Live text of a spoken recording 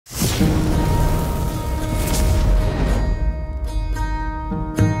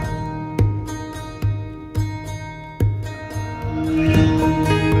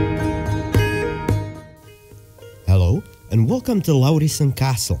Welcome to Lauriston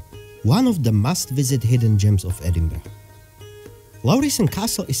Castle, one of the must-visit hidden gems of Edinburgh. Lauriston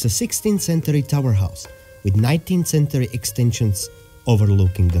Castle is a 16th century tower house with 19th century extensions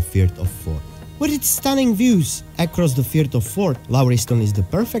overlooking the Firth of Forth. With its stunning views across the Firth of Forth, Lauriston is the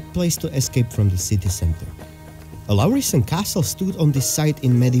perfect place to escape from the city centre. A Lauriston Castle stood on this site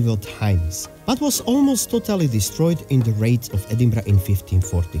in medieval times, but was almost totally destroyed in the raids of Edinburgh in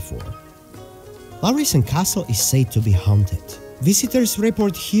 1544. Lauriston Castle is said to be haunted. Visitors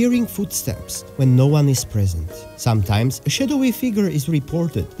report hearing footsteps when no one is present. Sometimes a shadowy figure is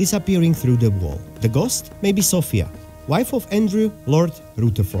reported disappearing through the wall. The ghost may be Sophia, wife of Andrew, Lord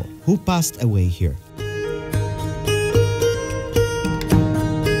Rutherford, who passed away here.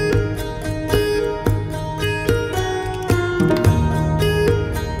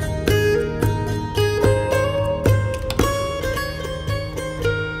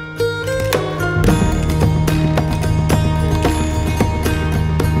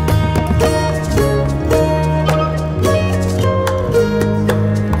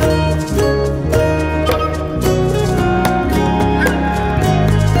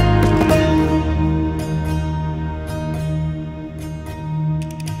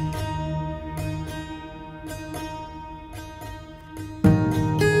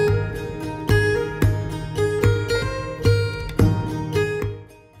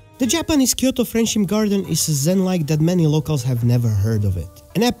 The Japanese Kyoto Friendship Garden is a zen-like that many locals have never heard of it,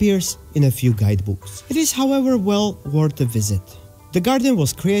 and appears in a few guidebooks. It is, however, well worth a visit. The garden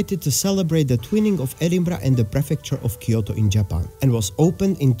was created to celebrate the twinning of Edinburgh and the prefecture of Kyoto in Japan, and was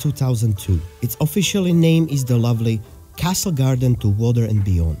opened in 2002. Its official name is the lovely Castle Garden to Water and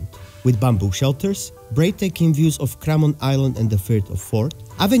Beyond. With bamboo shelters, breathtaking views of Cramon Island and the Firth of Forth,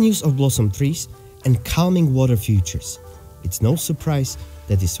 avenues of blossom trees, and calming water features. It's no surprise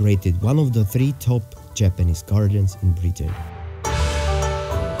that is rated one of the 3 top Japanese gardens in Britain.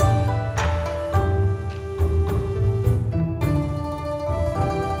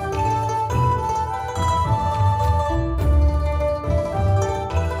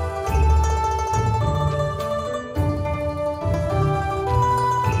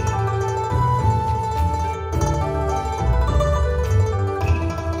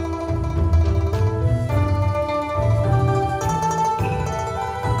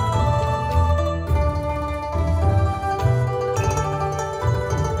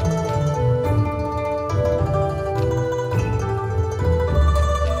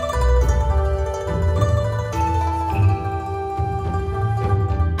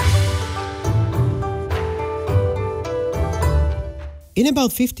 In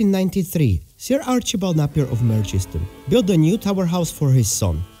about 1593, Sir Archibald Napier of Merchiston built a new tower house for his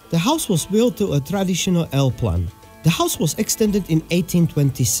son. The house was built to a traditional L plan. The house was extended in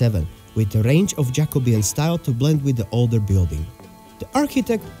 1827 with a range of Jacobean style to blend with the older building. The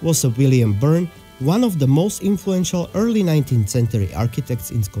architect was William Byrne, one of the most influential early 19th century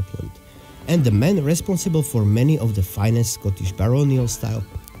architects in Scotland, and the man responsible for many of the finest Scottish baronial style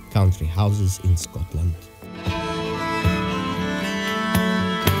country houses in Scotland.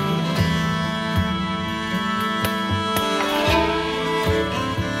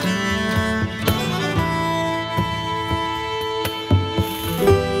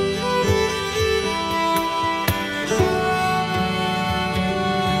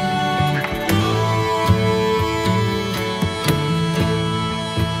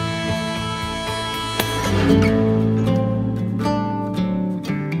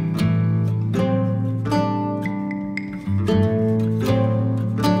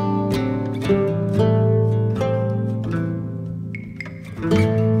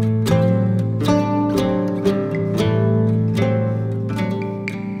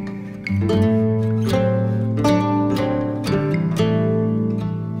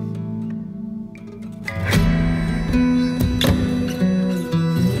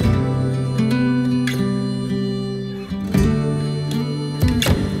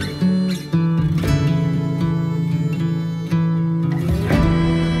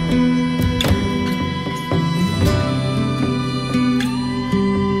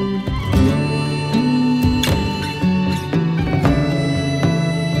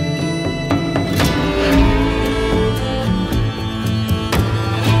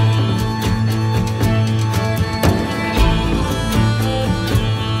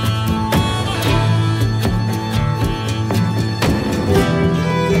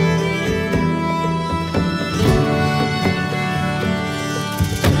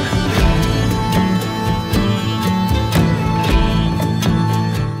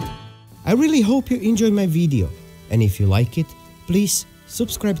 I really hope you enjoyed my video, and if you like it, please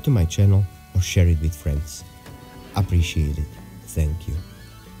subscribe to my channel or share it with friends. Appreciate it. Thank you.